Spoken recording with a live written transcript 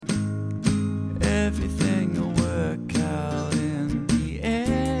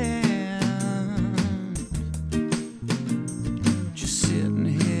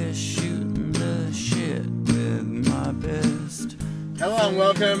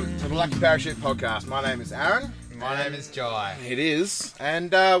Welcome to the Lucky Parachute Podcast. My name is Aaron. My name is Jai. It is. And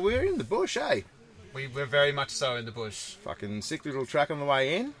we're in the bush, eh? We're very much so in the bush. Fucking sick little track on the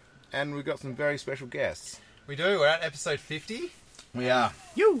way in. And we've got some very special guests. We do. We're at episode 50. We are.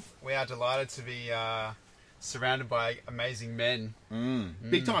 We are delighted to be surrounded by amazing men.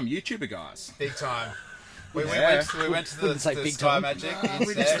 Big time YouTuber guys. Big time. We Yeah. went to the big Sky time. Magic.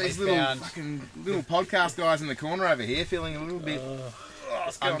 We just these little podcast guys in the corner over here feeling a little bit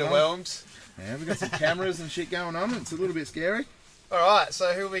what's going on? Underwhelmed. Yeah, we've got some cameras and shit going on. It's a little bit scary. Alright,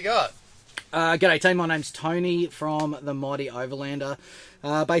 so who have we got? G'day team, my name's Tony from the Mighty Overlander.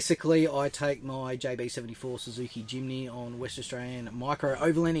 Basically, I take my JB74 Suzuki Jimny on West Australian micro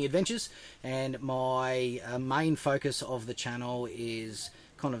overlanding adventures, and my main focus of the channel is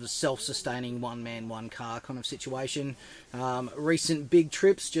kind of a self-sustaining one-man, one-car kind of situation. Recent big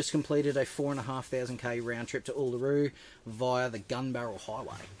trips, just completed a 4,500k round trip to Uluru via the Gun Barrel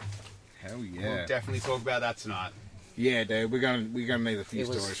Highway. Hell yeah. We'll definitely talk about that tonight. Yeah, dude, we're gonna need a few It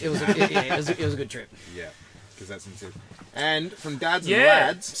was, stories. it was a good trip. Yeah, because that's intense. And from Dads and Yeah,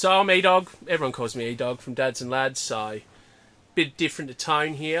 Lads. so I'm E-Dog. Everyone calls me E-Dog from Dads and Lads, so bit different to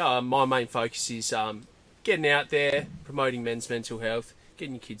tone here. My main focus is getting out there, promoting men's mental health,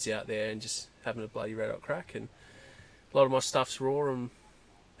 getting your kids out there and just having a bloody red hot crack. And a lot of my stuff's raw, and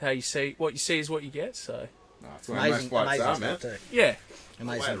what you see is what you get, so That's what most blokes are, man. stuff too. yeah.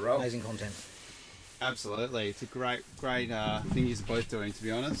 Amazing content. Absolutely, it's a great thing you're both doing, to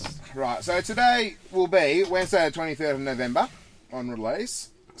be honest. Right, so today will be Wednesday the 23rd of November on release.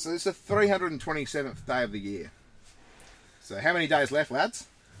 So it's the 327th day of the year. So how many days left, lads?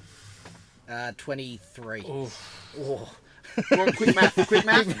 23. Oh, Come on, quick math.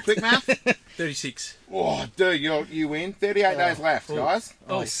 36. Oh, dude, you win. 38 days left, guys.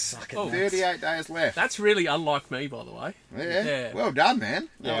 I suck at Oh. that. 38 days left. That's really unlike me, by the way. Yeah. Yeah. Well done, man.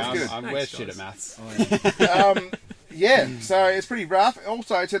 That was good. I'm Thanks, we're shit guys. at maths. Yeah, so it's pretty rough.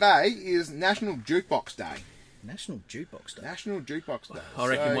 Also, today is National Jukebox Day. National Jukebox Day. National Jukebox Day. I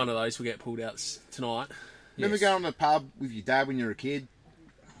reckon So, one of those will get pulled out tonight. Remember Yes. going to the pub with your dad when you were a kid?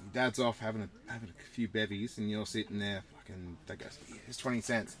 Your dad's off having a few bevies and you're sitting there fucking, that goes, it's 20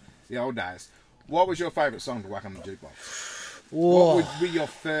 cents. The old days. What was your favourite song to whack on the jukebox? What would be your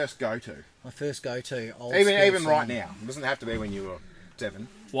first go-to? My first go-to. Even right now. It doesn't have to be when you were 7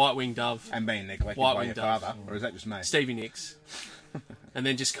 White Winged Dove, and being neglected White by your Winged Dove. father. Or is that just me? Stevie Nicks, and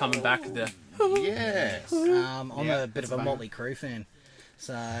then just coming back to the... Yes. I'm Yeah, a bit of a that's Motley Crue fan.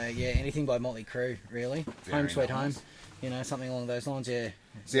 So, yeah, anything by Motley Crue, really. Very Home Sweet nice. Home. You know, something along those lines, yeah.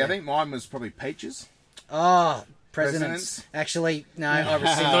 See, I think mine was probably Peaches. Oh, Presidents. Presidents. Actually, no, I I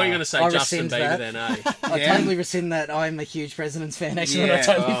rescind. thought you were going to say I Justin rescind Bieber that. then, eh? I Yeah. totally rescind that. I'm a huge Presidents fan, actually. Yeah. I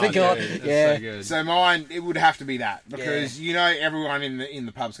totally Oh, forgot. Dude, that's Yeah. so good. So mine, it would have to be that. Because you know everyone in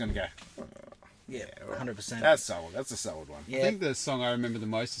the pub's going to go, Yeah, 100%. that's solid. That's a solid one. I Yeah, think the song I remember the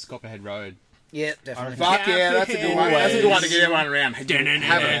most is Copperhead Road. yeah, definitely. Fuck yeah, that's a good one. That's a good one to get everyone around. Having a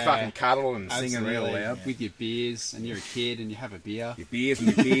Yeah. fucking cuddle and singing real Absolutely. loud. With your beers, and you're a kid, and you have a beer. Your beers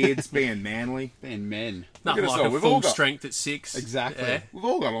and your beards, being manly. Being men. Nothing at us like all. a We've all full got- strength at 6. Exactly. Yeah. We've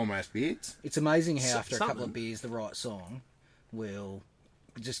all got almost beards. It's amazing how So- after a couple of something. beers, the right song will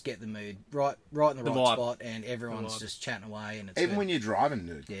just get the mood right in the The right vibe. spot, and everyone's vibe. just chatting away, and it's Even good. when you're driving,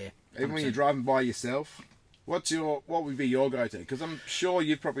 dude. Yeah. Even when 100%. you're driving by yourself. What would be your go-to? Because I'm sure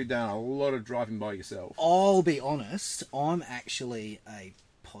you've probably done a lot of driving by yourself. I'll be honest, I'm actually a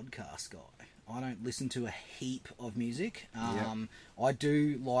podcast guy. I don't listen to a heap of music. I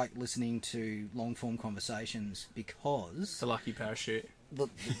do like listening to long-form conversations because... It's a lucky parachute. but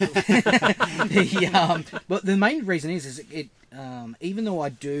the main reason is it even though I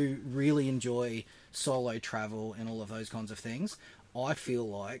do really enjoy solo travel and all of those kinds of things, I feel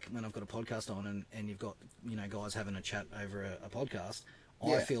like when I've got a podcast on and you've got guys having a chat over a podcast,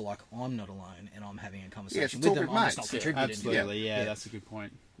 Yeah. I feel like I'm not alone and I'm having a it's conversation a with talk them. with I'm just not mates. Yeah, contributing. Absolutely, yeah, Yeah. that's a good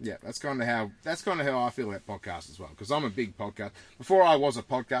point. Yeah, that's kind of how I feel about podcasts as well. Because I'm a big podcast. Before I was a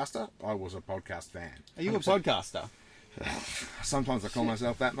podcaster, I was a podcast fan. Are you a podcaster? Sometimes I call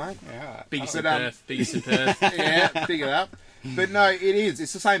myself that, mate. Yeah. Biggest But, in Perth. Biggest in Perth. Yeah, pick it up. But no, it is.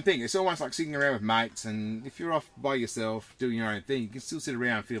 It's the same thing. It's almost like sitting around with mates, and if you're off by yourself doing your own thing, you can still sit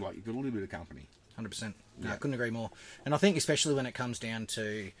around and feel like you've got a little bit of company. 100%. No, Yeah. I couldn't agree more. And I think especially when it comes down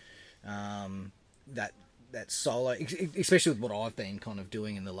to that solo, especially with what I've been kind of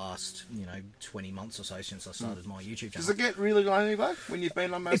doing in the last 20 months or so since I started my YouTube channel. Does it get really lonely though when you've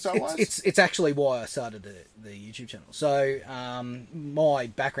been on those solos? It's actually why I started the YouTube channel. So my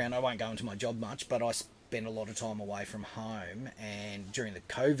background, I won't go into my job much, but I spent a lot of time away from home, and during the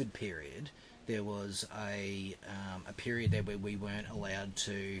COVID period, there was a period there where we weren't allowed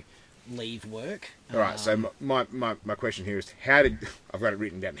to leave work. All right, so my question here is, how did, I've got it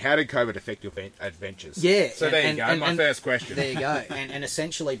written down, how did COVID affect your adventures? Yeah. So there you go, my first question. There you go. And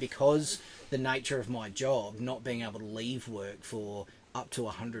essentially, because the nature of my job, not being able to leave work for up to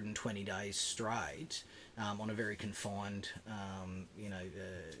 120 days straight on a very confined,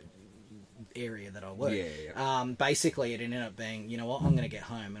 area that I work. Yeah. Basically, it ended up being, you know what, I'm going to get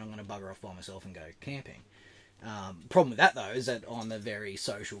home and I'm going to bugger off by myself and go camping. Problem with that, though, is that I'm a very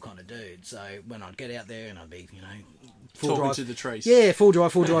social kind of dude. So when I'd get out there and I'd be, full Talking drive to the trees. Yeah, full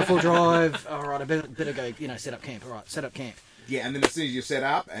drive. All right, I better go, set up camp. All right, set up camp. Yeah, and then as soon as you set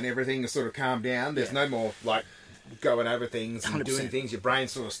up and everything is sort of calmed down, there's no more, like, going over things and 100%. doing things. Your brain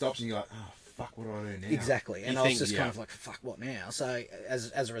sort of stops and you're like, oh, fuck, what do I do now? Exactly. And You I was think- just yeah. kind of like, fuck, what now? So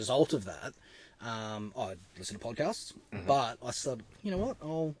as a result of that, I listen to podcasts, but I said, you know what,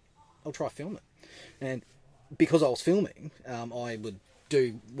 I'll try film it. And because I was filming, I would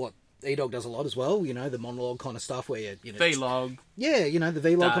do what E-Dog does a lot as well, the monologue kind of stuff where you Vlog, yeah, the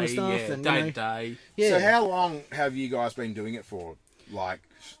vlog kind of day, stuff. yeah, And, day to day. yeah. So how long have you guys been doing it for? Like,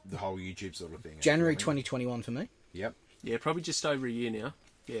 the whole YouTube sort of thing? January 2021 for me. Yep. Yeah, probably just over a year now.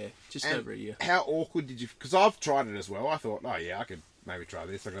 Yeah, just And over a year. how awkward did you... Because I've tried it as well. I thought, oh, yeah, I could maybe try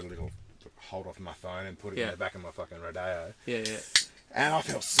this. I got a little hold off my phone and put it in the back of my fucking Rodeo. Yeah. And I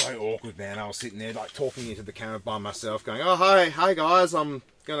felt so awkward, man. I was sitting there, like, talking into the camera by myself, going, oh, hi guys, I'm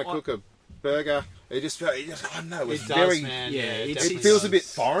going to cook a burger. I don't know, it's It does, very... man. Yeah, it It definitely feels does. a bit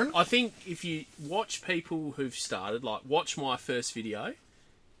foreign. I think if you watch people who've started, like, watch my first video,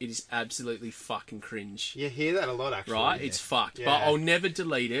 it is absolutely fucking cringe. You hear that a lot, actually. Right? It's fucked. Yeah. But I'll never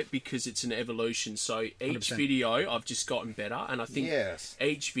delete it because it's an evolution. So each 100%. video, I've just gotten better. And I think Yes.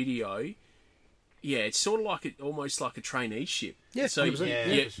 each video, yeah, it's sort of like almost like a traineeship. Yeah, so 100%. Yeah,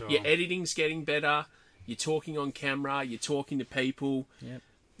 your, for sure. your editing's getting better. You're talking on camera. You're talking to people. Yep.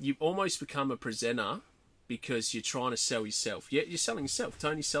 You almost become a presenter because you're trying to sell yourself. Yeah, you're selling yourself.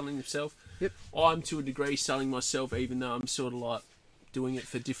 Tony's selling himself. Yep. I'm to a degree selling myself, even though I'm sort of like doing it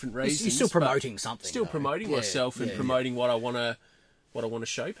for different reasons. You're still but promoting something. Still though. promoting Yeah, myself and yeah. promoting what I want to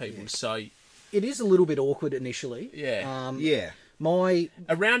show people. So It is a little bit awkward initially. Yeah. Yeah. My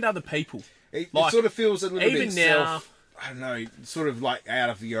around other people. It Like, sort of feels a little even bit now- I don't know, sort of like out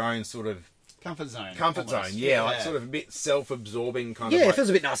of your own sort of Comfort zone. comfort zone. almost. Yeah, like sort of a bit self-absorbing kind yeah, of it like... feels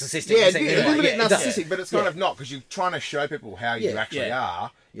a bit narcissistic. Yeah, isn't it? a little bit Yeah, it does. narcissistic, but it's kind of not, because you're trying to show people how you Yeah. actually Yeah.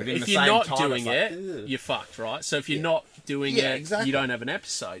 are. But in If the you're same not time, doing it's it, like, ugh. you're fucked, right? So if you're not doing Yeah, it, exactly. you don't have an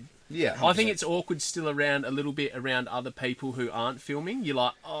episode. Yeah, I think 100%. it's awkward still around a little bit around other people who aren't filming. You're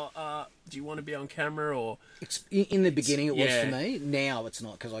like, do you want to be on camera or? In the beginning, it was yeah. for me. Now it's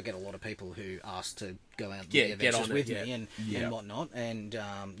not, because I get a lot of people who ask to go out and Yeah, do get adventures on it, with yeah. me and whatnot. And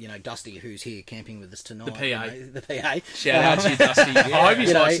Dusty, who's here camping with us tonight, The PA. the PA. Shout out to you, Dusty. I hope he's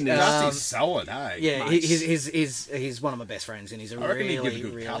you know, watching this. Dusty's solid, hey? Yeah, Mate. he's one of my best friends, and he's a I reckon really, he'd give a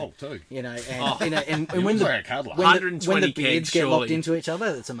good really, cuddle too. and He when looks the like a cuddler. when the 120 beards kegs, get locked surely. into each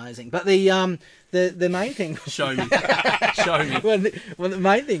other, that's amazing. But the main thing, Show me. Show me. well, the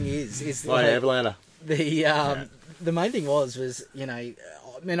main thing is Everlander. the main thing was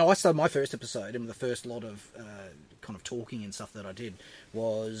I started my first episode, and the first lot of kind of talking and stuff that I did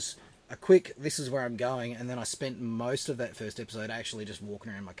was a quick, this is where I'm going, and then I spent most of that first episode actually just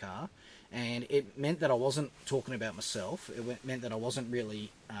walking around my car, and it meant that I wasn't talking about myself. It meant that I wasn't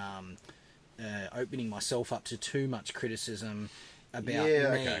really opening myself up to too much criticism about me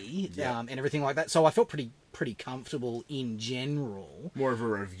okay. Yeah. and everything like that. So I felt pretty comfortable in general. More of a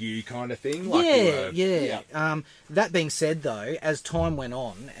review kind of thing. Yeah. That being said, though, as time went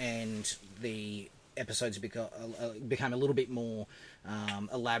on and the episodes became a little bit more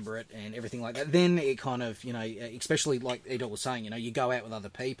elaborate and everything like that, then it kind of, especially like Edel was saying, you go out with other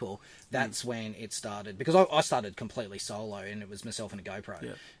people, that's when it started. Because I started completely solo, and it was myself and a GoPro.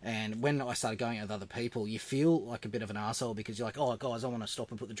 Yeah. And when I started going out with other people, you feel like a bit of an arsehole, because you're like, oh, guys, I want to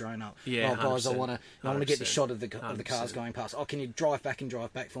stop and put the drone up. Yeah, oh, guys, I 100%. want to get the 100%. shot of the cars 100%. going past. Oh, can you drive back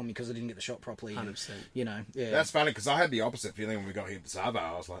for me, because I didn't get the shot properly. And, 100%. yeah. That's funny, because I had the opposite feeling when we got here at the Savo.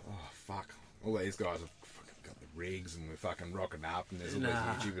 I was like, oh, fuck. All these guys have fucking got the rigs, and we're fucking rocking up, and there's all these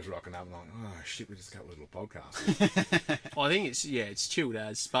YouTubers rocking up, and I'm like, oh, shit, we just got a little podcast. I think it's chilled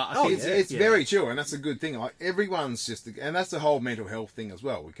as, but I think It's very chill, and that's a good thing. Like, everyone's just, and that's the whole mental health thing as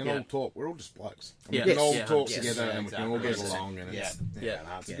well. We can all talk. We're all just blokes. And Yeah. we can all Yes. talk Yes. together, Yeah, and we can all exactly. get along, and it's,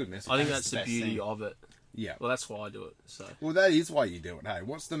 it's a good message. I think That's that's the the best beauty thing. of it. Yeah. Well, that's why I do it. So Well, that is why you do it. Hey,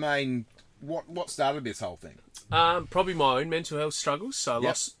 what's the main? What started this whole thing? probably my own mental health struggles. So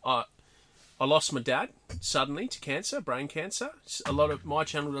Yep. I I lost my dad suddenly to cancer, brain cancer. A lot of my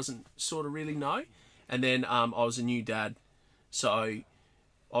channel doesn't sort of really know. And then I was a new dad. So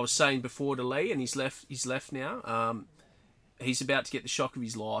I was saying before to Lee, and he's left now. He's about to get the shock of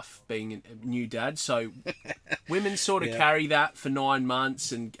his life being a new dad. So women sort of carry that for 9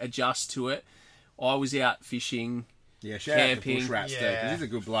 months and adjust to it. I was out fishing, Yeah, shout out to camping. Bush Rat Steve, 'cause Yeah. he's a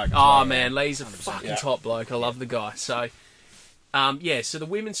good bloke. as Oh well. man, Lee's a fucking top bloke. I love the guy. So, so the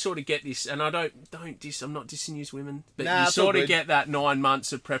women sort of get this, and I don't diss. I'm not dissing you women, but Nah, you it's all sort of good. get that 9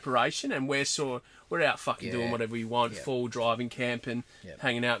 months of preparation, and we're out fucking doing whatever we want, full driving, camping,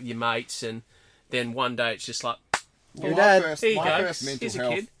 hanging out with your mates, and then one day it's just like, Well, Your my dad. first, Here you my go. first mental Here's a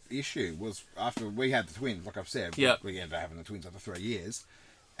health kid. issue was after we had the twins, like I've said. Yep. We ended up having the twins after 3 years.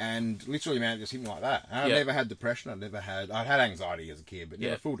 And literally, man, it just hit me like that. And I Yep. never had depression. I'd had anxiety as a kid, but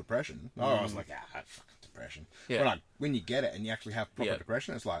never Yep. full depression. I was like, fucking depression. Yeah. But when you get it and you actually have proper Yep.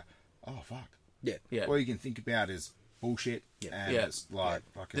 depression, it's like, oh, fuck. Yeah. yeah, All you can think about is bullshit. And Yeah. it's like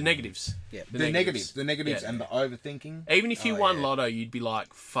fucking... the negatives. Yeah. The negatives Yeah. and the overthinking. Even if you Oh, won yeah. Lotto, you'd be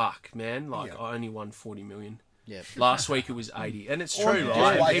like, fuck, man, like Yeah. I only won 40 million. Yeah. Last week it was 80, and it's Or true, you right?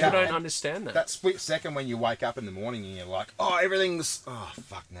 just And wake people up don't and understand that. That split second when you wake up in the morning and you're like, oh, everything's... Oh,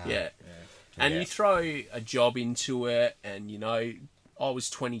 fuck, no. Yeah. And Yeah. you throw a job into it, and I was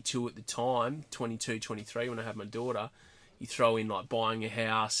 22 at the time, 22, 23 when I had my daughter. You throw in like buying a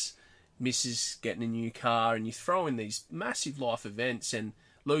house, Mrs. getting a new car, and you throw in these massive life events, and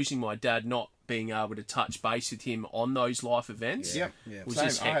losing my dad, not being able to touch base with him on those life events. Yep. Yeah. Was Same.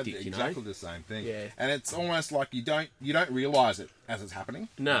 just I had hectic, exactly the same thing. Yeah. And it's almost like you don't realise it as it's happening.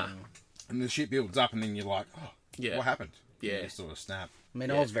 Nah. And the shit builds up and then you're like, oh, Yeah. what happened? Yeah. And you sort of snap. I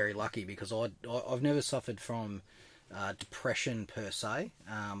mean, I was very lucky because I've never suffered from depression per se.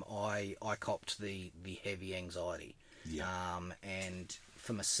 I copped the heavy anxiety. Yeah. And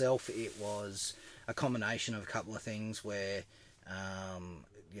for myself, it was a combination of a couple of things where,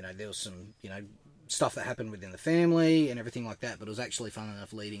 there was some, stuff that happened within the family and everything like that. But it was actually fun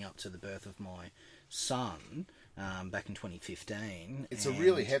enough leading up to the birth of my son back in 2015. It's a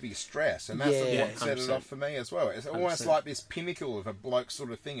really heavy stress, and that's Yeah, what set it 100%. off for me as well. It's almost 100%. like this pinnacle of a bloke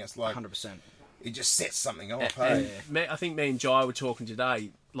sort of thing. It's like 100%. it just sets something off. And Hey? I think me and Jai were talking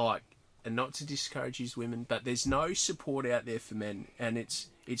today, like, and not to discourage you women, but there's no support out there for men, and it's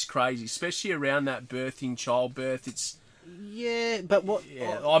crazy, especially around that birthing, childbirth. It's Yeah, but what...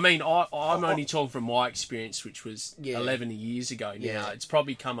 I mean, I'm only talking from my experience, which was Yeah. 11 years ago. Now Yeah. it's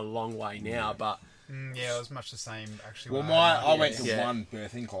probably come a long way now, but Yeah, it was much the same actually. Well, when I had I went to Yeah. one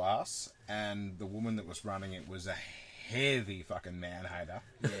birthing class, and the woman that was running it was a heavy fucking man hater.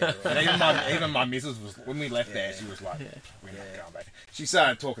 And even my missus was, when we left there, she was like, we're not going back. She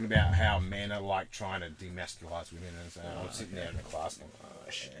started talking about how men are like trying to demasculise women, and so I was sitting there in the class going, oh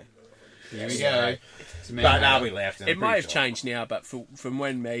shit. Here we go. But now we left. And it I'm may pretty have sure- changed now. But from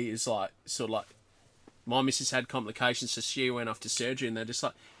when me is like sort of like my missus had complications, so she went off to surgery, and they're just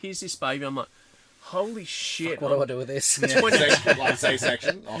like, "Here's this baby." I'm like, "Holy shit!" What do I do with this? Like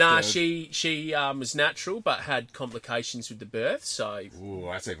C-section. Nah, after- she was natural, but had complications with the birth. So Ooh,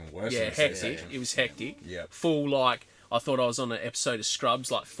 that's even worse. yeah, than hectic. C-section. It was hectic. Yep. Full like. I thought I was on an episode of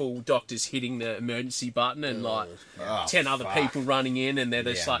Scrubs, like full doctors hitting the emergency button and like Oh, 10 other fuck. people running in, and they're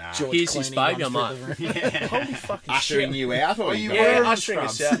just Yeah, like, nah. George here's this Clooney baby. I'm runs like, through the room. holy fucking Ushering shit. you out, or you were Yeah, in ushering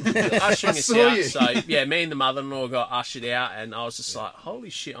us Scrubs. out. Ushering us saw out. you. So, yeah, me and the mother-in-law got ushered out, and I was just like, holy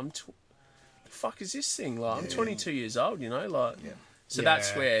shit, the fuck is this thing? Like, I'm 22 years old, like. So that's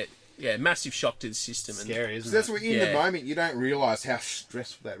Yeah. where, massive shock to the system. And Scary, isn't So that's it? where in Yeah. the moment you don't realise how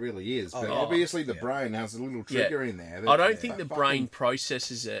stressful that really is. But obviously the brain has a little trigger in there. I don't think the brain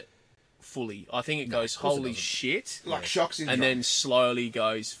processes it fully. I think it goes, course it holy doesn't. shit, like shocks in and then slowly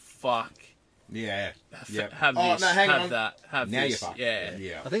goes, fuck. yeah. Have Oh, this, no, hang have on. that, have Now this. you're fucked. Yeah.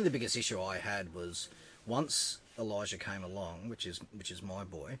 Yeah. I think the biggest issue I had was once Elijah came along, which is my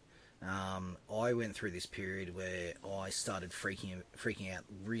boy. I went through this period where I started freaking out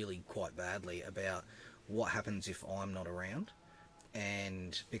really quite badly about what happens if I'm not around,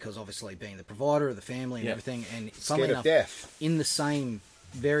 and because obviously being the provider of the family and everything, and funnily Scared of enough, death. in the same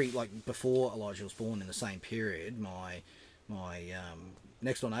before Elijah was born, in the same period, my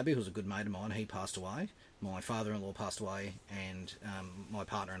next door neighbour, who was a good mate of mine, he passed away. My father-in-law passed away, and my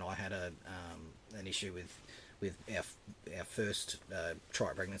partner and I had an issue with our first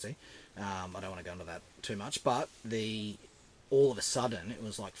try pregnancy. I don't want to go into that too much, but all of a sudden it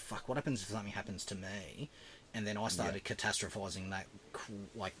was like, fuck, what happens if something happens to me? and then I started catastrophizing that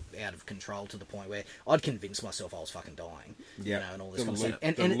like out of control to the point where I'd convince myself I was fucking dying, you know, and all this kind of stuff.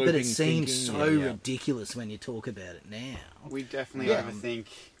 And but it seems so ridiculous when you talk about it now. We definitely overthink.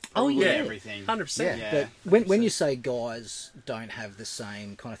 Everything. 100%. Yeah. But when you say guys don't have the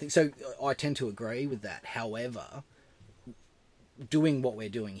same kind of thing, so I tend to agree with that. However, doing what we're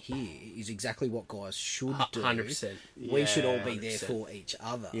doing here is exactly what guys should do. 100%. We should all be there 100%. for each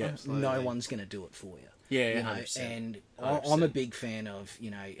other. Yeah, no one's going to do it for you. Yeah, you know, 100%. and 100%. I'm a big fan of,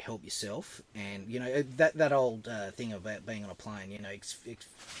 you know, help yourself, and you know that old thing about being on a plane, you know,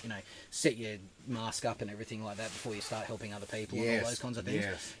 you know, set your mask up and everything like that before you start helping other people and all those kinds of things.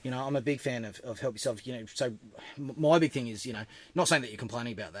 Yes. You know, I'm a big fan of help yourself. You know, so my big thing is, you know, not saying that you're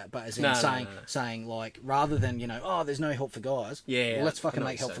complaining about that, but as in saying like, rather than, you know, oh, there's no help for guys. Yeah, well, let's fucking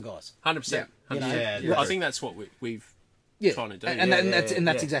make help for guys. 100%. You know, I think that's what we've trying to do. And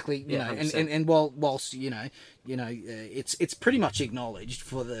that's exactly, you know, and whilst you know, it's pretty much acknowledged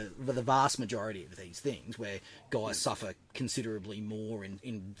for the vast majority of these things where guys suffer considerably more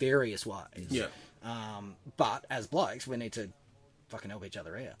in various ways. Yeah. But as blokes, we need to fucking help each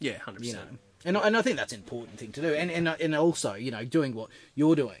other out. Yeah, 100%. You know, and I think that's an important thing to do, and also, you know, doing what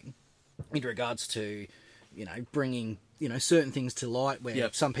you're doing in regards to, you know, bringing, you know, certain things to light where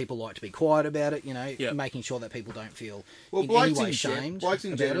some people like to be quiet about it, you know, making sure that people don't feel in any way shamed. Blokes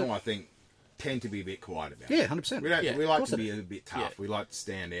in about general, it. I think, tend to be a bit quiet about Yeah, it. 100%. We like to be a bit tough. We like to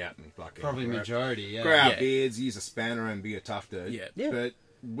stand out and fucking... Probably majority, grow our beards, use a spanner and be a tough dude. Yeah. But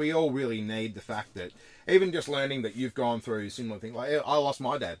we all really need the fact that, even just learning that you've gone through similar things, like I lost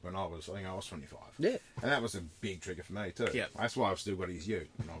my dad when I was 25. Yeah. And that was a big trigger for me too. Yeah. That's why I've still got his ute,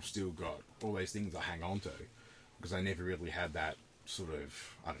 and I've still got all these things I hang on to, because I never really had that sort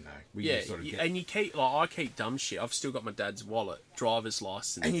of, I don't know. And you keep, like, I keep dumb shit. I've still got my dad's wallet, driver's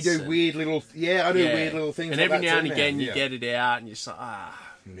license. And you do weird little, weird little things. And like every that now and too, again man. you get it out and you're just like,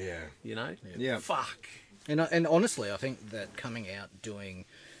 you know? Yeah. Fuck. And honestly, I think that coming out doing,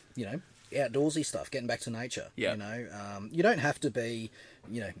 you know, outdoorsy stuff, getting back to nature, you know, you don't have to be,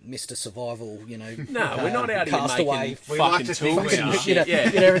 you know, Mr. Survival, you know. No, we're not out here Castaway, making fucking tools and shit.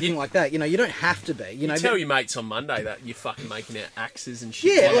 Everything like that. You know, you don't have to be. You know, tell your mates on Monday that you're fucking making out axes and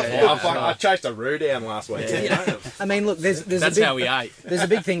shit. Yeah, I chased a roo down last week. Yeah. I mean, look, there's that's a big, how we ate. There's a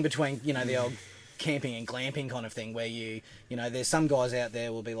big thing between, you know, the old camping and glamping kind of thing where you know, there's some guys out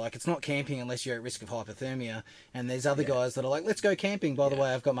there will be like, it's not camping unless you're at risk of hypothermia, and there's other guys that are like, let's go camping, by the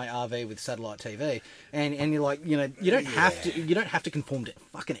way, I've got my RV with satellite TV, and you're like, you know, you don't have to conform to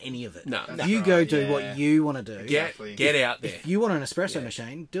fucking any of it. No. You go do what you want to do. Get out there. If you want an espresso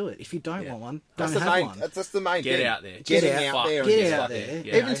machine, do it. If you don't want one, don't That's have one. That's the main thing. Get out there. Getting out there. Get out there.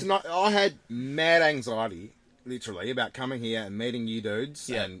 Yeah. Even tonight, I had mad anxiety, literally, about coming here and meeting you dudes,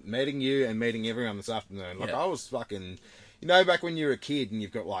 and meeting you and meeting everyone this afternoon. Like, I was fucking... You know, back when you're a kid and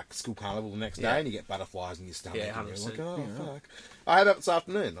you've got, like, school carnival the next day and you get butterflies in your stomach. Yeah, and you're 100%. like, oh, fuck. I had that this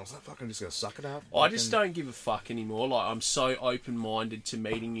afternoon. I was like, fuck, I'm just going to suck it up. I just don't give a fuck anymore. Like, I'm so open-minded to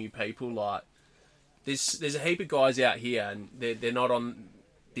meeting new people. Like, there's a heap of guys out here and they're not on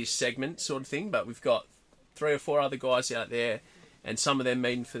this segment sort of thing, but we've got 3 or 4 other guys out there and some of them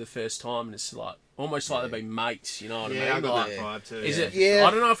meeting for the first time, and it's like, almost like they've been mates, you know what I mean? I got like, that vibe too. Is it? Yeah. I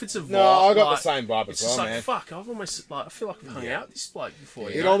don't know if it's a vibe. No, I got like, the same vibe it's as well, just like, man. fuck, I've almost, like, I feel like I've hung out with this bloke before.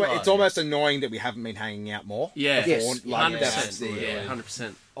 It's almost annoying that we haven't been hanging out more. Yeah, before, yes, like, 100%. that's the, Yeah,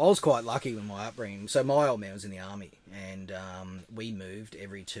 100%. I was quite lucky with my upbringing. So my old man was in the army, and we moved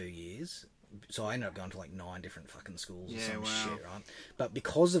every 2 years. So I ended up going to like 9 different fucking schools or some shit, right? But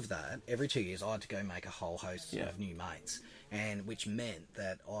because of that, every 2 years I had to go make a whole host of new mates, and which meant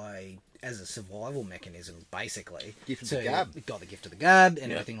that I, as a survival mechanism, basically Gift of the gab. got the gift of the gab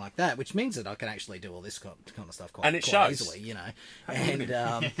and everything like that, which means that I can actually do all this kind of stuff quite easily, you know. And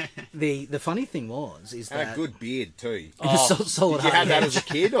the funny thing is and that a good beard too. solid. Did you have that as a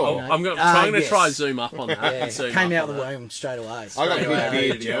kid, or? I'm going to try and zoom up on that. Yeah, Zoom came up out on the that. womb straight away. I got a good Anyway,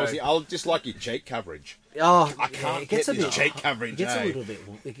 beard, Chelsea. I'll just like your cheek coverage. Oh, I can't it gets get a bit this cheek coverage. It gets eh? a little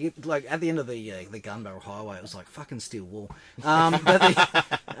bit like at the end of the gun barrel highway. It was like fucking steel wool.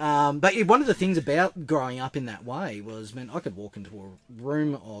 But one of the things about growing up in that way was, man, I could walk into a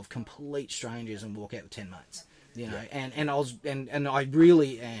room of complete strangers and walk out with 10 mates. You know, and I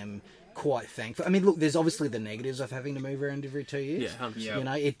really am quite thankful. I mean, look, there's obviously the negatives of having to move around every 2 years. Yeah, 100%. You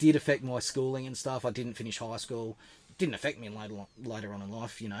know, it did affect my schooling and stuff. I didn't finish high school. Didn't affect me later on in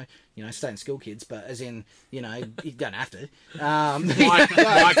life, you know, stay in school, kids, but as in, you know, you don't have to.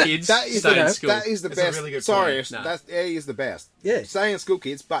 My kids stay in school. That is the That's best. a really good Sorry, point. that is the best. Yeah. Stay in school,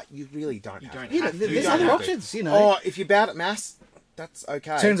 kids, but you really don't have to. You know, there's don't other have options, to. you know. Or if you're bad at maths, that's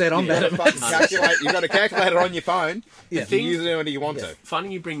okay. Turns out I'm You've got bad to at fucking calculate. You've got a calculator on your phone. Yeah. You can use it whenever you want Yeah. to.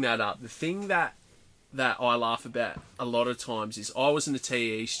 Funny you bring that up. The thing that I laugh about a lot of times is I wasn't a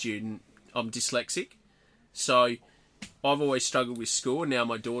TE student. I'm dyslexic, so I've always struggled with school. And now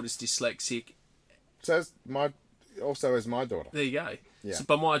my daughter's dyslexic. So is my daughter. There you go. Yeah. So,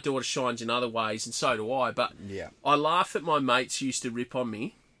 but my daughter shines in other ways, and so do I. But Yeah. I laugh that my mates used to rip on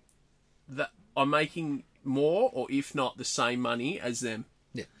me that I'm making more, or if not the same money as them.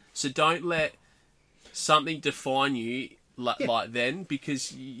 Yeah. So don't let something define you like then,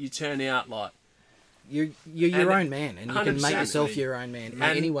 because you turn out like You're your And own man, and you can 100%. make yourself your own man in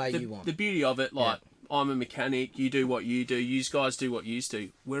any way you want. The beauty of it, like I'm a mechanic, you do what you do, you guys do what you do.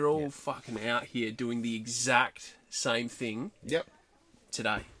 We're all fucking out here doing the exact same thing Yep.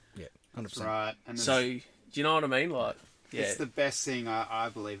 today. Yeah, 100%. Right. And So do you know what I mean? Like, yeah, it's the best thing I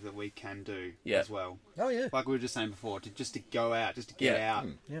believe that we can do Yeah. as well. Oh yeah. Like we were just saying before, to go out, just to get Yeah. out.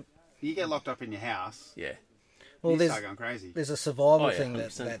 Yep. You get locked up in your house, yeah, Well, you there's start going crazy. there's a survival Oh, yeah, thing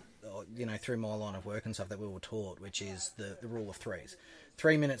that 100%. through my line of work and stuff that we were taught, which is the rule of threes.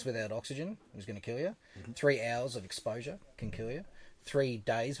 3 minutes without oxygen is going to kill you. 3 hours of exposure can kill you. 3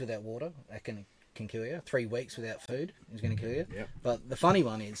 days without water that can kill you. 3 weeks without food is going to kill you. Yep. But the funny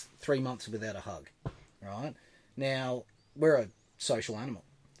one is 3 months without a hug. Right now, we're a social animal.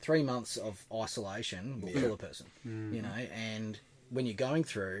 3 months of isolation will kill a person. You know, and when you're going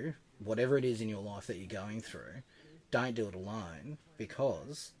through whatever it is in your life that you're going through, don't do it alone,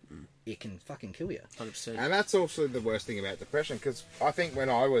 because it can fucking kill you. 100%. And that's also the worst thing about depression, because I think when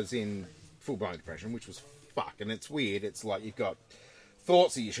I was in full-blown depression, which was fuck, and it's weird, it's like you've got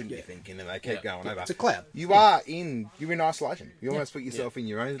thoughts that you shouldn't be thinking, and they keep going over. It's a cloud. You're in isolation. You almost put yourself in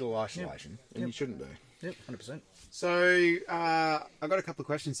your own little isolation, and you shouldn't do. Yep, 100%. So I've got a couple of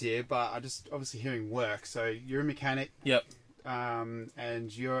questions here, but I just obviously hearing work. So you're a mechanic, Yep.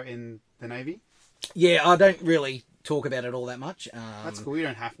 and you're in the Navy. Yeah, I don't really talk about it all that much. That's cool. You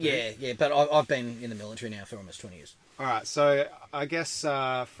don't have to. Yeah, but I've been in the military now for almost 20 years. All right. So I guess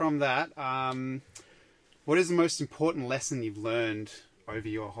from that, what is the most important lesson you've learned over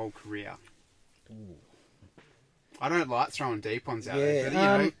your whole career? I don't like throwing deep ones out there, but you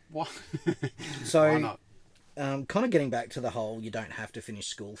know what? So, Why not? kind of getting back to the whole you don't have to finish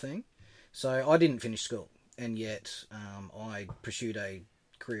school thing. So I didn't finish school, and yet I pursued a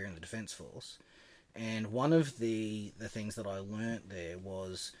career in the Defence Force. And one of the things that I learnt there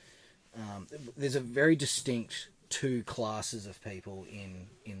was there's a very distinct 2 classes of people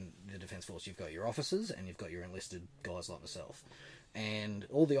in the Defence Force. You've got your officers and you've got your enlisted guys like myself. And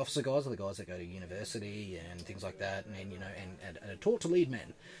all the officer guys are the guys that go to university and things like that, and you know, and are taught to lead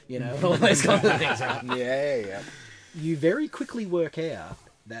men, you know, and all those kinds of things. Right? Yeah. You very quickly work out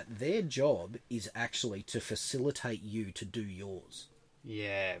that their job is actually to facilitate you to do yours.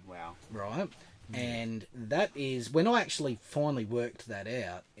 Yeah. Wow. Right? And that is when I actually finally worked that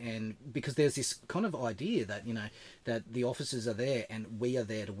out, and because there's this kind of idea that, you know, that the officers are there and we are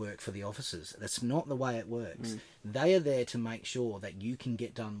there to work for the officers. That's not the way it works. They are there to make sure that you can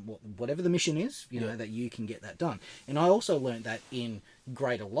get done whatever the mission is, you know, that you can get that done. And I also learned that in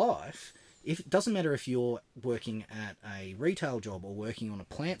greater life, if it doesn't matter if you're working at a retail job or working on a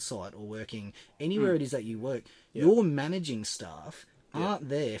plant site or working anywhere it is that you work, your managing staff aren't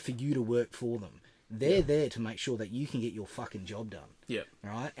there for you to work for them. They're there to make sure that you can get your fucking job done. Yep.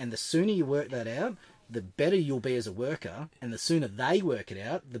 Right? And the sooner you work that out, the better you'll be as a worker, and the sooner they work it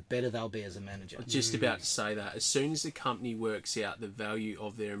out, the better they'll be as a manager. Just about to say that. As soon as the company works out the value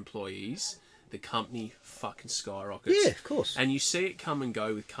of their employees, the company fucking skyrockets. Yeah, of course. And you see it come and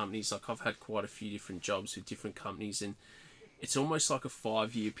go with companies. Like, I've had quite a few different jobs with different companies, and it's almost like a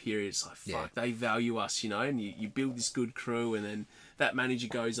 5-year period. It's like, fuck, they value us, you know, and you build this good crew, and then that manager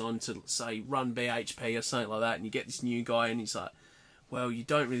goes on to, say, run BHP or something like that, and you get this new guy, and he's like, well, you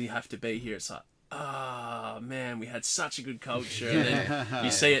don't really have to be here. It's like, man, we had such a good culture, and then you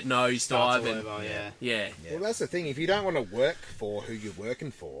see it nosedive, and yeah. Well, that's the thing. If you don't want to work for who you're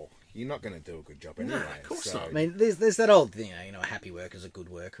working for, you're not going to do a good job anyway. of course not. I mean, there's that old thing, you know, a happy worker's a good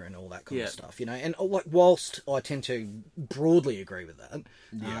worker and all that kind of stuff, you know. And like, whilst I tend to broadly agree with that,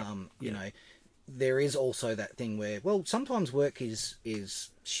 you know, there is also that thing where, well, sometimes work is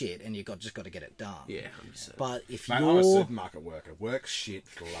shit, and you've just got to get it done. Yeah, 100%. But if Mate, I'm a you're supermarket worker. Work's shit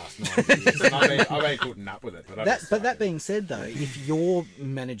for the last 9 years. And I've been putting up with it. But that being said, though, if your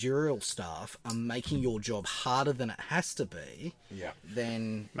managerial staff are making your job harder than it has to be,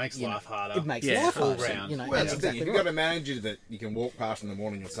 then Makes you know, life harder. It makes Yeah, life all harder. round. You know, well, and that's the thing. exactly If you've right. got a manager that you can walk past in the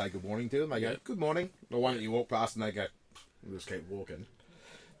morning and say good morning to them, they go, good morning. Or one that you walk past and they go, we'll just keep walking.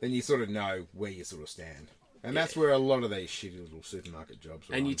 Then you sort of know where you sort of stand. And that's where a lot of these shitty little supermarket jobs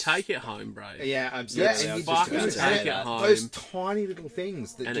are. And you take it home, bro. Yeah, yeah, absolutely. and you fucking just take it home. Those tiny little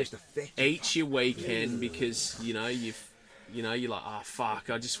things that And just affect you. Eat your weekend because you're like, oh fuck,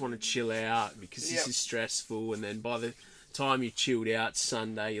 I just want to chill out because this is stressful. And then by the time you've chilled out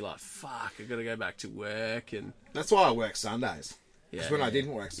Sunday, you're like, fuck, I got to go back to work. And That's why I work Sundays. Because Yeah. when I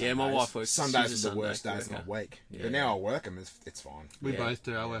didn't work Sundays, My wife works. Sundays she's a are the worst Sunday days of worker. the week. Yeah. But now I work them, it's fine. We both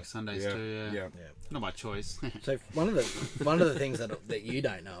do. I work Sundays too. Yeah. Not by choice. So one of the things that you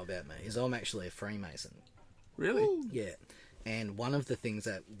don't know about me is I'm actually a Freemason. Really? Yeah. And one of the things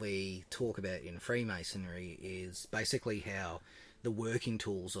that we talk about in Freemasonry is basically how the working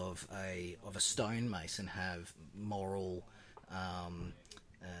tools of a stonemason have moral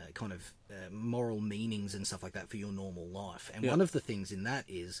moral meanings and stuff like that for your normal life. And one of the things in that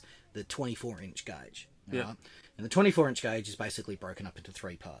is the 24-inch gauge. Right? And the 24-inch gauge is basically broken up into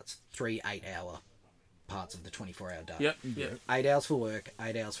 3 parts, 3 8-hour parts of the 24-hour day. Yep. 8 hours for work,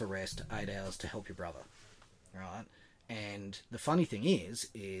 8 hours for rest, 8 hours to help your brother. Right? And the funny thing is,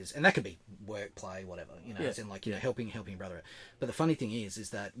 and that could be work, play, whatever, as in like, helping your brother out. But the funny thing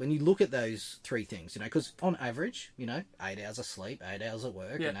is that when you look at those 3 things, because on average, 8 hours of sleep, 8 hours at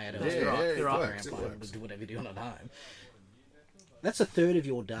work, and 8 hours It to do whatever you're doing at home. That's a third of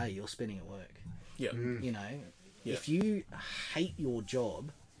your day you're spending at work. Yep. If you hate your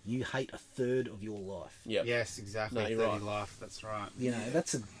job, you hate a third of your life. Yep. Yes, exactly. No, you're 30 right. life. That's right.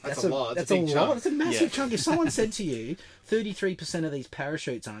 That's a lot. That's a big chunk. It's a massive chunk. If someone said to you, 33% of these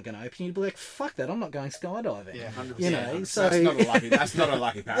parachutes aren't going to open, you'd be like, "Fuck that! I'm not going skydiving." Yeah, 100%. So That's not a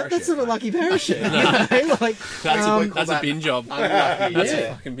lucky parachute. that's not a lucky parachute. Like That's a bin job. That's a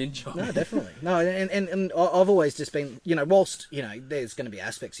fucking bin job. No, definitely. No, and I've always just been, whilst, there's going to be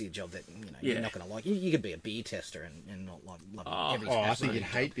aspects of your job that, you're not going to like. You could be a beer tester and not like love every I aspect think of you'd it.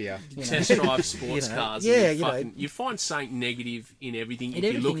 hate beer. Test drive sports cars. And you find something negative in everything if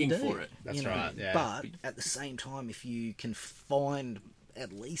you're looking for it. That's right, yeah. But at the same time, if you can find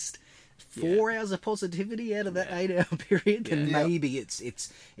at least 4 hours of positivity out of that 8-hour period, then maybe it's it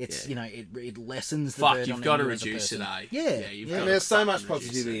lessens the burden. You've got to on you as a reduce it, person. eh? Yeah. And there's so much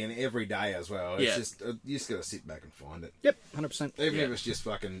positivity in every day as well. It's just you just got to sit back and find it. Yep, 100%. Even if it's just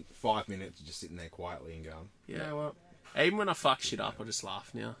fucking 5 minutes, just sitting there quietly and going, Yeah. you know what? Even when I fuck shit up, I just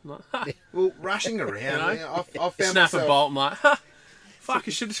laugh now. I'm like, Well, rushing around, I've found snap myself... a bolt, I'm like, fuck,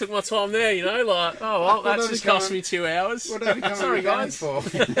 I should have took my time there, like, oh, well, that's just cost me 2 hours. What are we coming Sorry, to the guys. for?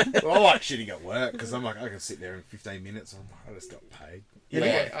 Well, I like shitting at work because I'm like, I can sit there in 15 minutes. I'm like, I just got paid.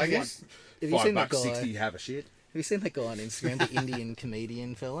 I guess. Have you seen that guy? $5.60 have a shit. Have you seen that guy on Instagram, the Indian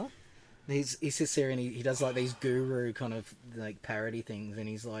comedian fella? He sits there and he does like these guru kind of like parody things, and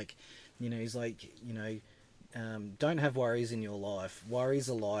he's like, don't have worries in your life. Worries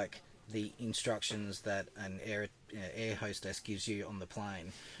are like the instructions that an air hostess gives you on the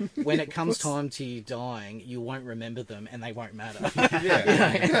plane. When it comes time to you dying, you won't remember them and they won't matter.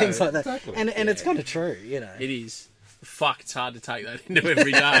 Things like that. Exactly. And it's kind of true, It is. Fuck, it's hard to take that into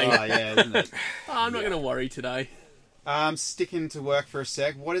every day. Oh, yeah, isn't it? I'm not going to worry today. Sticking to work for a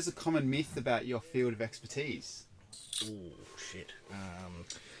sec, what is a common myth about your field of expertise? Ooh, shit.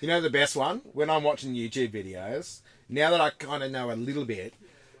 You know the best one? When I'm watching YouTube videos, now that I kind of know a little bit,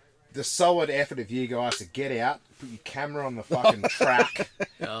 the solid effort of you guys to get out, put your camera on the fucking track,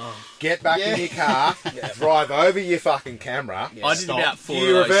 get back in your car, drive over your fucking camera. I did about 4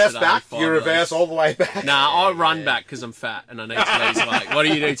 You of those reverse today, back, 5 you of reverse those. all the way back. Nah, I run back because I'm fat and I need to lose weight. What do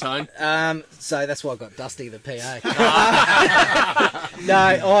you do, Tone? So that's why I got Dusty the PA.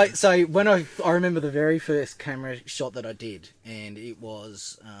 So when I remember the very first camera shot that I did, and it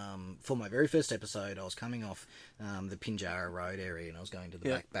was for my very first episode. I was coming off the Pinjarra Road area, and I was going to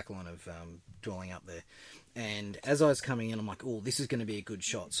the back line of dwelling up there. And as I was coming in, I'm like, oh, this is going to be a good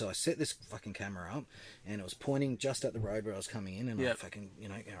shot. So I set this fucking camera up, and it was pointing just at the road where I was coming in, and I fucking,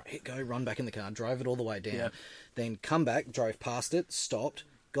 hit go, run back in the car, drove it all the way down, then come back, drove past it, stopped,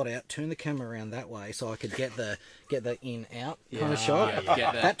 got out, turned the camera around that way so I could get the in-out kind of shot.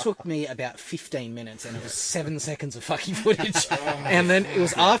 That took me about 15 minutes, and it was 7 seconds of fucking footage. And then it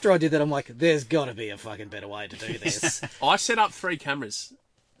was after I did that, I'm like, there's got to be a fucking better way to do this. I set up 3 cameras.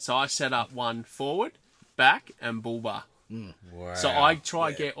 So I set up one forward, back, and bull bar. Wow. So I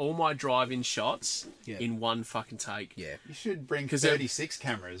try to get all my drive-in shots in one fucking take. Yeah. You should bring 36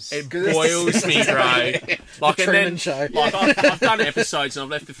 cameras. It boils me, bro. Like, and Truman then, Show. like, I've done episodes and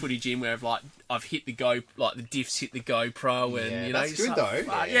I've left the footage in where I've hit the the diffs hit the GoPro, and Yeah, you know, that's you're good just like,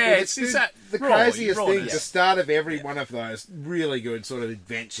 though. fuck, Yeah. it's that the raw, craziest thing. rawness. The start of every one of those really good sort of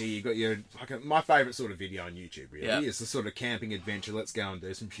adventure. You got your my favourite sort of video on YouTube. Really, Yeah. is the sort of camping adventure. Let's go and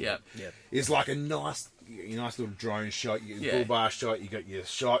do some shit. Yeah. Is like a nice little drone shot. You Yeah. bull bar shot. You got your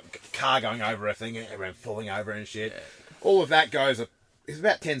shot car going over a thing, everyone falling over and shit. All of that goes. It's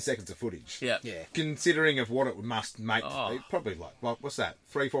about 10 seconds of footage. Yeah. Yeah. Considering of what it must make, probably what's that?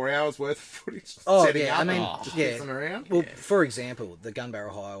 3-4 hours worth of footage. Oh, setting yeah, up I mean, and just yeah. pissing around. Well, for example, the Gun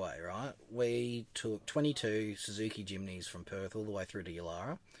Barrel Highway, right? We took 22 Suzuki Jimneys from Perth all the way through to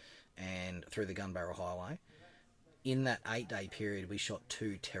Yalara and through the Gun Barrel Highway. In that 8-day period, we shot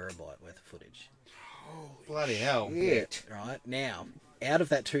 2 terabyte worth of footage. Bloody hell. Yeah. Right? Now, out of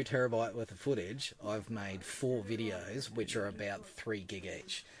that 2 terabyte worth of footage, I've made 4 videos, which are about 3 gig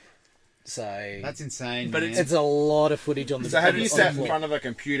each. So That's insane. But man. it's a lot of footage on the. So have you on sat the in floor. front of a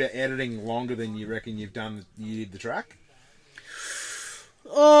computer editing longer than you reckon you did the track?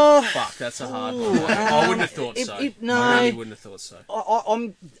 Oh, Fuck, that's a hard one. I wouldn't have thought so. no. I really wouldn't have thought so.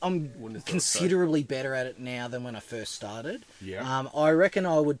 I'm Wouldn't have thought considerably better at it now than when I first started. Yeah. I reckon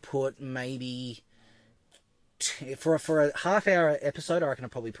I would put maybe for a half-hour episode. I reckon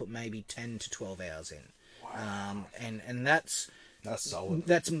I'd probably put maybe 10 to 12 hours in. Wow. And that's solid.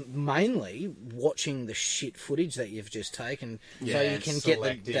 That's mainly watching the shit footage that you've just taken, so Yeah, you can get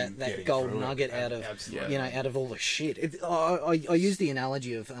selecting, that getting gold through it. nugget out of Absolutely. out of all the shit. I use the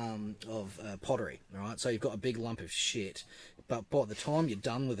analogy of pottery, right? So you've got a big lump of shit, but by the time you're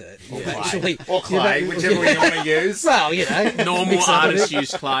done with it, you've actually Or clay, whichever you want to use. well, Normal mix up a artists bit.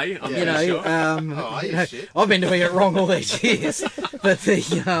 use clay. I'm You know, pretty sure. I you use know, shit. I've been doing it wrong all these years, but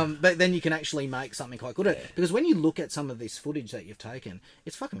but then you can actually make something quite good at it. Because when you look at some of this footage that you've taken,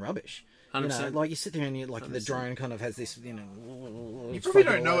 it's fucking rubbish. You know, 100%. like you sit there and you the drone kind of has this, You it's probably fucking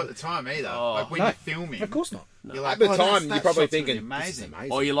don't know all at the time either. Oh. Like when No. you're filming. Of course not. You're like, At the "Oh, time, that you're probably shot's gonna be thinking, this is amazing.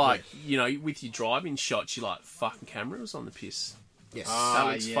 amazing. Or you're like, you know, with your driving shots, you're like, fucking camera was on the piss. Yes. That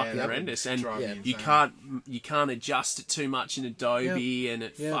looks fucking that would horrendous, and drive me you insane. can't adjust it too much in Adobe, and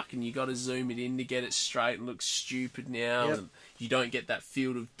it Yep. fucking you got to zoom it in to get it straight and looks stupid now, Yep. and you don't get that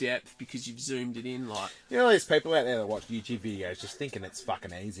field of depth because you've zoomed it in. Like, You know, there's people out there that watch YouTube videos just thinking it's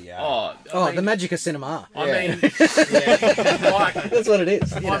fucking easy. I mean, The magic of cinema. I Yeah. mean, like, That's what it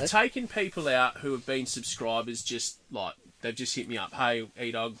is. You know. I've taken people out who have been subscribers, just like they've just hit me up, hey,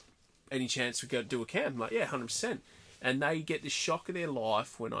 E-Dog, any chance we go do a cam? I'm like, yeah, 100%. And they get the shock of their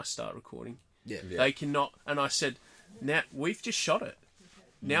life when I start recording. Yeah. They cannot. And I said, now we've just shot it.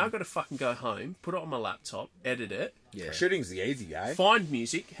 Now I've got to fucking go home, put it on my laptop, edit it, Yeah. Shooting's the easy, eh? find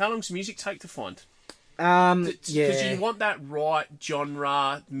music. How long's music take to find? Because Yeah. you want that right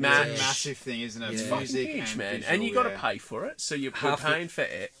genre It's match. a massive thing, isn't it? It's Fucking Music huge, and man. visual, And you got to yeah. pay for it. So you're Half the- paying for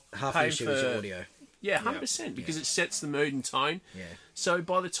it. Half paying the issue is audio. Yeah, 100%, because it sets the mood and tone. Yeah. So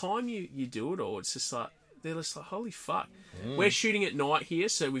by the time you do it all, it's just like, they're just like, holy fuck. We're shooting at night here,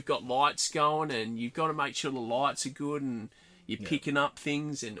 so we've got lights going, and you've got to make sure the lights are good, and you're picking up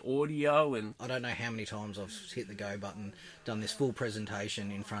things and audio, and I don't know how many times I've hit the go button, done this full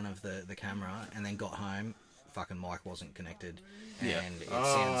presentation in front of the camera, and then got home, fucking mic wasn't connected, and it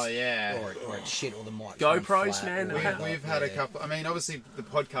sounds or it's shit, or the mic GoPros, man, We've had a couple. I mean, obviously, the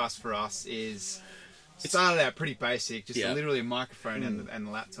podcast for us started out pretty basic, just Yeah. literally a microphone and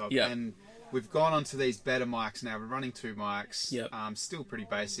the laptop. Yeah. And we've gone on to these better mics now. We're running 2 mics. Yep. Still pretty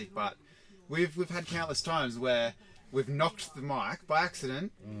basic, but we've had countless times where we've knocked the mic by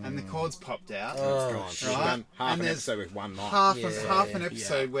accident and the cords popped out. We've done half And an there's episode with one mic. Half an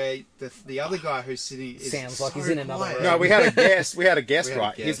episode where the other guy who's sitting is Sounds like so he's in another quiet. room. No, we had a guest. We had a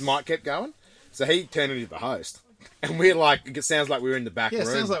Right? His guest. mic kept going, so he turned into the host, and we're like, it sounds like we're in the back Yeah, it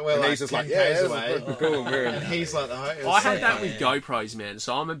room. sounds like we're and like he's just 10 like, yeah, k's this is away. fucking cool. And we're And he's like the host. I had that with GoPros, man.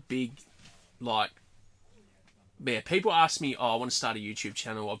 So I'm a big, like, yeah, people ask me, oh, I want to start a YouTube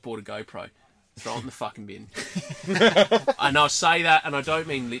channel. I bought a GoPro. Throw it in the fucking bin. And I'll say that, and I don't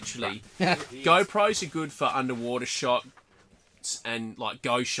mean literally. GoPros are good for underwater shots and, like,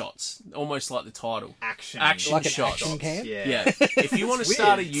 go shots. Almost like the title. action like an shots. action cam. Yeah. If you want to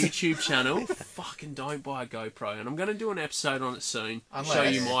start a weird. YouTube channel, fucking don't buy a GoPro. And I'm going to do an episode on it soon. Show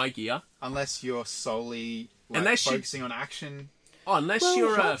Unless- you my gear. Unless you're solely Unless you- focusing on action. Oh, unless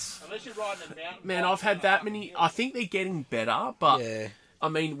you're a... Unless you're riding a mountain. Man, I've had that many... I think they're getting better, but... Yeah. I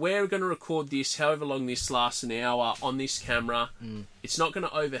mean, we're going to record this, however long this lasts, an hour, on this camera. It's not going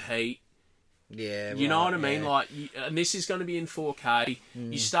to overheat. Yeah, You know right, what I mean? yeah. Like, and this is going to be in 4K.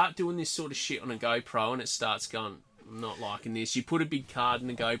 You start doing this sort of shit on a GoPro, and it starts going, I'm not liking this. You put a big card in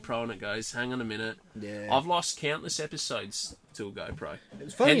the GoPro and it goes, hang on a minute. Yeah. I've lost countless episodes to a GoPro.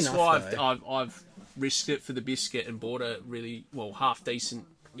 It's funny Hence enough, why though. I've risked it for the biscuit and bought a really, half decent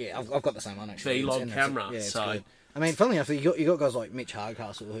Yeah, I've got the same one actually. vlog It's- camera. Yeah, it's so good. I mean, funnily enough, you got guys like Mitch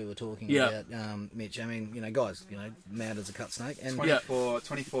Hardcastle who were talking Yeah. about Mitch. I mean, guys, mad as a cut snake, and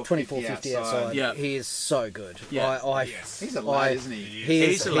 24.50 outside. Yeah. He is so good. Yeah. He's a lad, isn't he?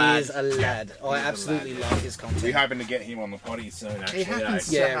 He's a lad. He is a lad. I absolutely love his content. We're hoping to get him on the potty soon. Actually, He happens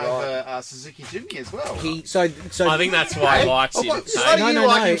to Yeah, have a Suzuki Jimny as well. So I think that's why he likes Oh, him. what? So- Why do you No,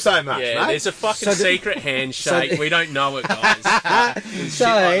 like no. him so much, yeah, mate? there's a fucking So the- secret handshake. We don't know it, guys. Shit So-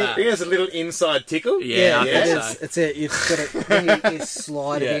 like that. He has a little inside tickle. Yeah, I it think is. so. It's it. You've got to then you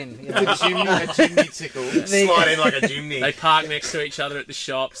slide Yeah. it in. a Jimny tickle. Slide in like a chimney. They park next to each other at the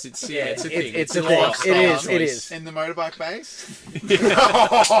shops. It's a thing. It's a a thing. lifestyle It is. It choice. is. In the motorbike base.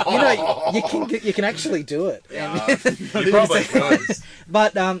 You can actually do it. You probably could.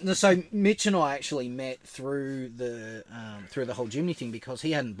 But so Mitch and I actually met through the whole Jimny thing because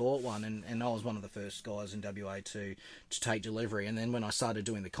he hadn't bought one, and I was one of the first guys in WA to take delivery. And then when I started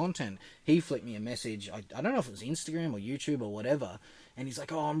doing the content, he flicked me a message. I don't know if it was Instagram or YouTube or whatever. And he's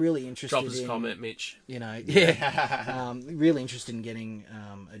like, "Oh, I'm really interested." Drop us a comment, Mitch. Really interested in getting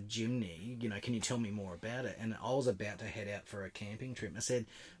a Jimny. Can you tell me more about it? And I was about to head out for a camping trip. I said,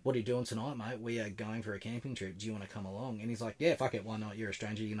 "What are you doing tonight, mate? We are going for a camping trip. Do you want to come along?" And he's like, "Yeah, fuck it, why not? You're a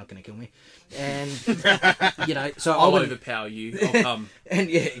stranger. You're not going to kill me." And so I'll I went, overpower you. I'll come. and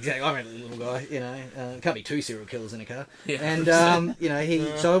yeah, exactly. I'm a little guy. Can't be two serial killers in a car. Yeah. And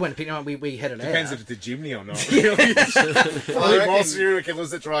so I went and picked him up. We headed Depends out. if it's a chimney or not. I More reckon- serial killers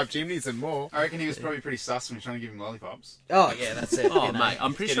that drive chimneys and more. I reckon he was probably pretty sus when he was trying to give him lollipops. Oh yeah, that's it. Oh, mate,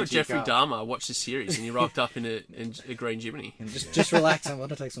 I'm pretty Get sure into your Jeffrey car. Dahmer watched the series and he rocked up in a green Jimny. And just relax. I want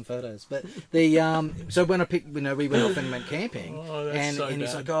to take some photos. But the so when I picked, we went off and went camping, Oh, that's and so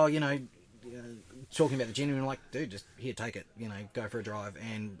he's bad. like, talking about the Jimny, and I'm like, dude, just here, take it, go for a drive.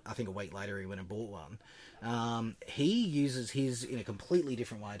 And I think a week later he went and bought one. He uses his in a completely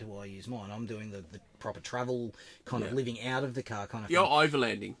different way to what I use mine. I'm doing the proper travel kind of living out of the car kind of You're thing.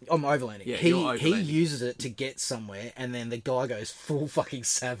 overlanding. I'm overlanding. Yeah, he you're he overlanding. uses it to get somewhere, and then the guy goes full fucking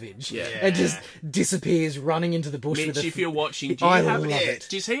savage, Yeah. and just disappears running into the bush Mitch, with a. if you're watching, do you I have love it.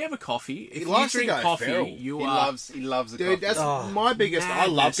 Does he have a coffee? If likes you to drink go coffee, feral. you He are. loves the Dude, coffee. that's Oh, my biggest. I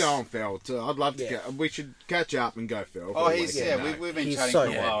love madness. going feral too. I'd love to Yeah. go. We should catch up and go feral. Oh, for a he's weekend, mate. we've been He's chatting so for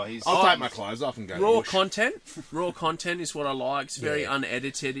a good. while. He's I'll take my clothes off and go. Raw bush. content. Raw content is what I like. It's very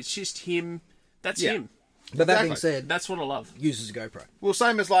unedited. It's just him. That's Yeah. him. But that being Exactly. said, That's what I love. uses a GoPro. Well,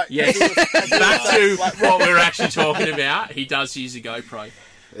 same as like Yes. Back to what we're actually talking about. He does use a GoPro.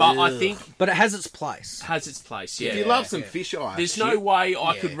 But I think But it has its place. has its place, yeah. If you love some fish eye, There's shit, no way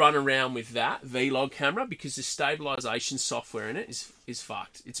I Yeah. could run around with that vlog camera because the stabilization software in it is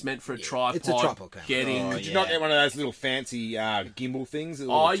fucked. It's meant for a tripod. it's a tripod camera. Getting. Could you not get one of those little fancy gimbal things? That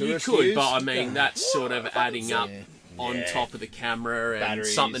Oh, all the you tourists could, use? but I mean that's sort of adding up Yeah. on Yeah. top of the camera and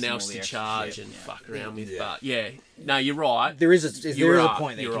Batteries something and else all the to extra charge shit. and fuck around with. Yeah. But yeah, no, you're right. There is a point that you You're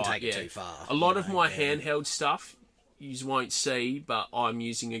can right, take it yeah. too far. A lot of my Yeah. handheld stuff you won't see, but I'm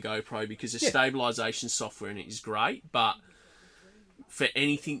using a GoPro because the Yeah. stabilization software in it is great. But for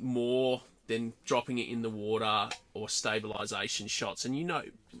anything more than dropping it in the water or stabilization shots, and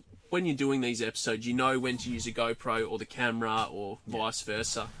when you're doing these episodes, you know when to use a GoPro or the camera or vice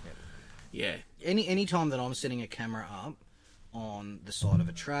versa. Yeah. Any time that I'm setting a camera up on the side of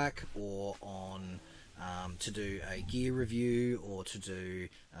a track or on to do a gear review or to do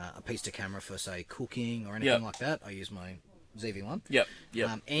a piece to camera for say cooking or anything Yep. like that, I use my ZV-1. Yep.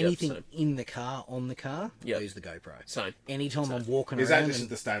 Anything Yep, in the car, on the car, Yep. I use the GoPro. Same. Anytime I'm walking Is that around. just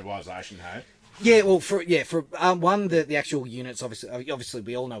the stabilisation, hey? Yeah, well, for one, the actual units, obviously,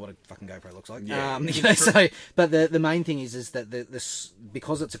 we all know what a fucking GoPro looks like. Yeah. So, but the main thing is that this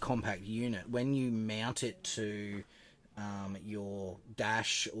because it's a compact unit, when you mount it to your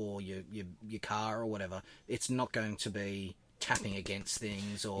dash or your car or whatever, it's not going to be tapping against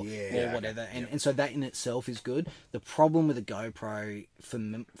things or whatever, and so that in itself is good. The problem with a GoPro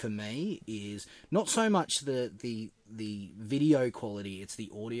for me is not so much the video quality, it's the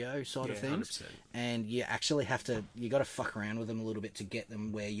audio side of things. 100%. And you actually you got to fuck around with them a little bit to get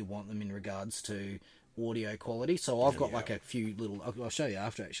them where you want them in regards to audio quality. So I've got like a few little, I'll show you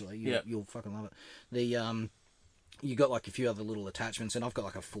after actually. You'll fucking love it. You got like a few other little attachments, and I've got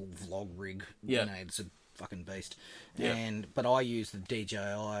like a full vlog rig. Yeah. It's a fucking beast. Yeah. But I use the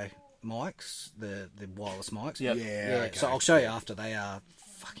DJI mics, the wireless mics. Yep. Yeah, okay. So I'll show you after. They are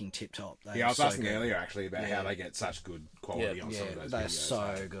fucking tip top. Yeah, I was asking earlier actually about how they get such good quality on some of those they're videos.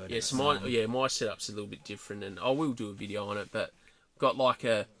 so good. Yeah, so my setup's a little bit different, and I will do a video on it. But got like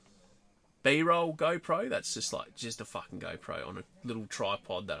a B-roll GoPro that's just a fucking GoPro on a little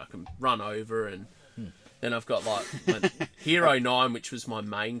tripod that I can run over, and then I've got like my Hero 9, which was my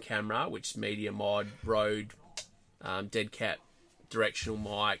main camera, which is medium mod, Rode, dead cat directional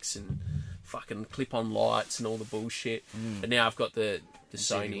mics and fucking clip-on lights and all the bullshit. And now I've got the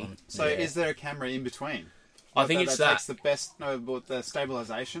Sony. So is there a camera in between? I think it's that. Takes the best, the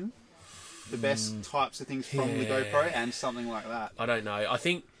stabilization, the best types of things from the GoPro and something like that. I don't know. I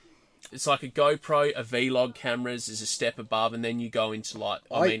think it's like a GoPro, a Vlog cameras is a step above, and then you go into like,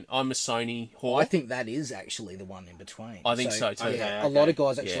 I'm a Sony whore. I think that is actually the one in between. I think so too. A lot of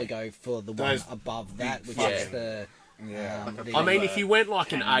guys actually go for the one above that, which is the... I mean, if you went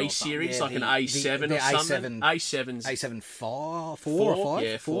like an A series, like an A7 or something, A7's A7 4 or 5,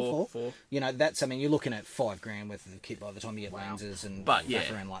 yeah, 4. You know, that's, I mean, you're looking at $5,000 worth of the kit by the time you get lenses and but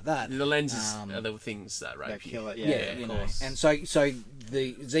stuff around like that. The lenses are the things that rape you. Kill it, you know, and so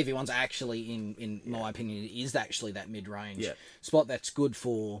the ZV-1's actually, in my opinion, is actually that mid-range spot that's good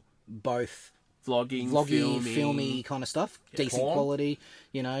for both. Vlogging, filmy kind of stuff, decent porn? quality,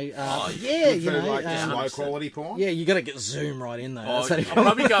 you know. You know, like slow quality porn. Yeah, you got to get zoom right in there. I'll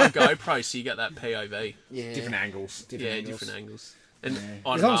probably go GoPro so you get that POV. Yeah, Different angles. Different angles. And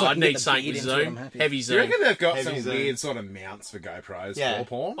I As don't long as know, I I can get need the something beard with into it, I'm zoom, happy. heavy Do you zoom. reckon they've got Heavy some zoom. weird sort of mounts for GoPros for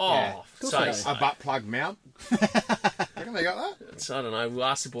porn? So A butt plug mount? Reckon they got that? I don't know. We'll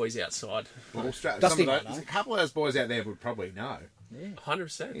ask the boys outside. Well, Dusty some of might those, know. a couple of those boys out there would probably know.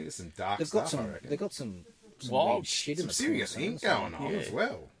 100%. There's some dark They've stuff, got some. I reckon. They've got some Wild weird shit in Some the serious corner, ink so- going on as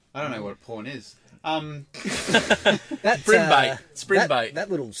well. I don't know what porn is. That, Spring bait. Spring bait. That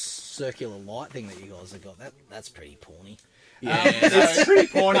little circular light thing that you guys have got, that's pretty porny. It's pretty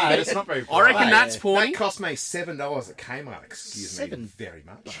porny, but it's not very I reckon bright. that's That porny. cost me $7 at Kmart. Excuse me $7. very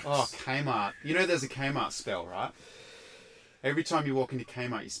much. Oh, Kmart. You know there's a Kmart spell, right? Every time you walk into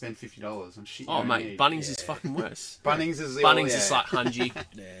Kmart, you spend $50 on shit you Oh, don't mate, need. Bunnings is fucking worse. Bunnings is Bunnings is like 100.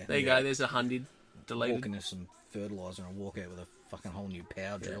 Yeah. There you go. There's 100 Walk deleted. into some fertiliser and walk out with a fucking whole new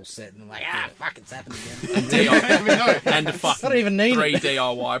power drill set and like, fuck, it's happened again. And a fucking I don't even need 3 it.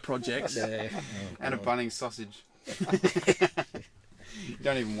 DIY projects. Yeah. And a Bunnings sausage. You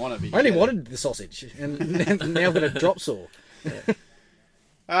don't even want to be. I only wanted the sausage, and now I've got a drop saw.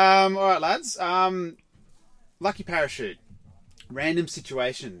 All right, lads. Lucky parachute. Random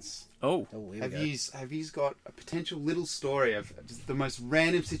situations. Oh, Have you got a potential little story of just the most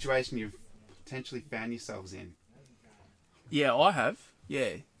random situation you've potentially found yourselves in? yeah, I have.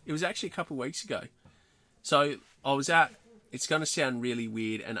 Yeah, it was actually a couple of weeks ago. So I was at. It's going to sound really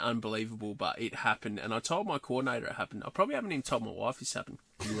weird and unbelievable, but it happened, and I told my coordinator it happened. I probably haven't even told my wife this happened.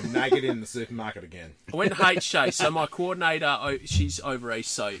 You were naked in the supermarket again. I went HShay, so my coordinator, she's over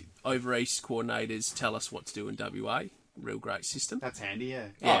east, so over east coordinators tell us what to do in WA. Real great system. That's handy, yeah.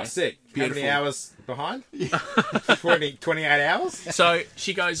 Yeah. Oh, sick. Beautiful. How many hours behind? 28 hours? So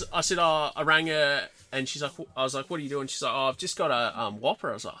she goes, I said, I rang her, and she's like, I was like, what are you doing? She's like, I've just got a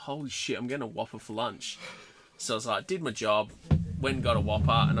Whopper. I was like, holy shit, I'm getting a Whopper for lunch. So I was like, did my job, went and got a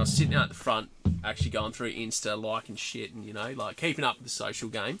Whopper, and I was sitting out the front, actually going through Insta, liking shit, and, you know, like keeping up with the social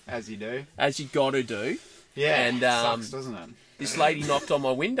game, As you do. as you got to do. Yeah. And, sucks, doesn't it? This lady knocked on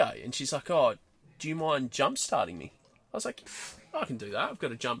my window, and she's like, oh, do you mind jump starting me? I was like, I can do that. I've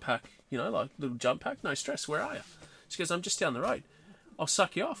got a jump pack, you know, like little jump pack, no stress. Where are you? She goes, I'm just down the road. I'll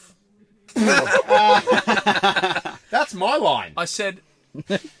suck you off. That's my line. I said,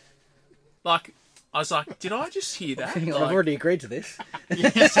 like, I was like, did I just hear that? I've Like, already agreed to this.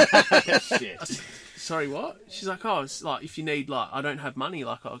 Shit. sorry, what? She's like, oh, it's like, if you need, like, I don't have money,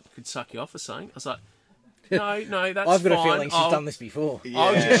 like, I could suck you off or something. I was like, no, that's I've got fine. a feeling she's done this before.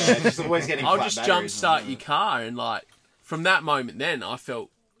 Yeah, she's always getting I'll flat just batteries, jumpstart isn't your it? car, and like from that moment, then I felt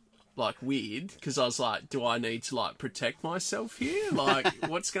like weird because I was like, do I need to like protect myself here? Like,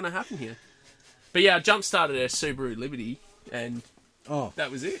 what's going to happen here? But yeah, I jump started a Subaru Liberty, and Oh, that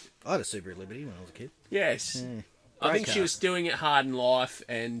was it. I had a Subaru Liberty when I was a kid. Yes, I think she was doing it hard in life,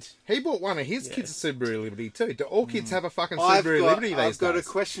 and He bought one of his kids a Subaru Liberty too. Do all kids have a fucking I've Subaru Liberty these I've got a days?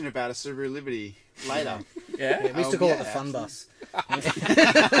 question about a Subaru Liberty later. yeah, We used to call it the fun bus.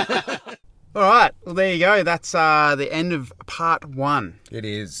 All right, well there you go. That's the end of part 1. It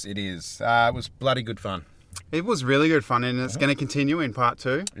is. It was bloody good fun. It was really good fun, and it's going to continue in part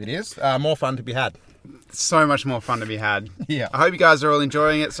 2. It is. More fun to be had. So much more fun to be had. Yeah. I hope you guys are all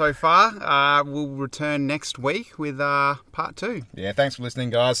enjoying it so far. We'll return next week with part 2. Yeah, thanks for listening,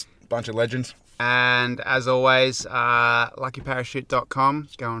 guys. Bunch of legends. And as always, luckyparachute.com.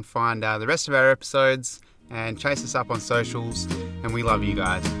 Go and find the rest of our episodes and chase us up on socials. And we love you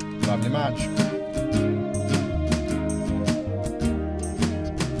guys. Love you much.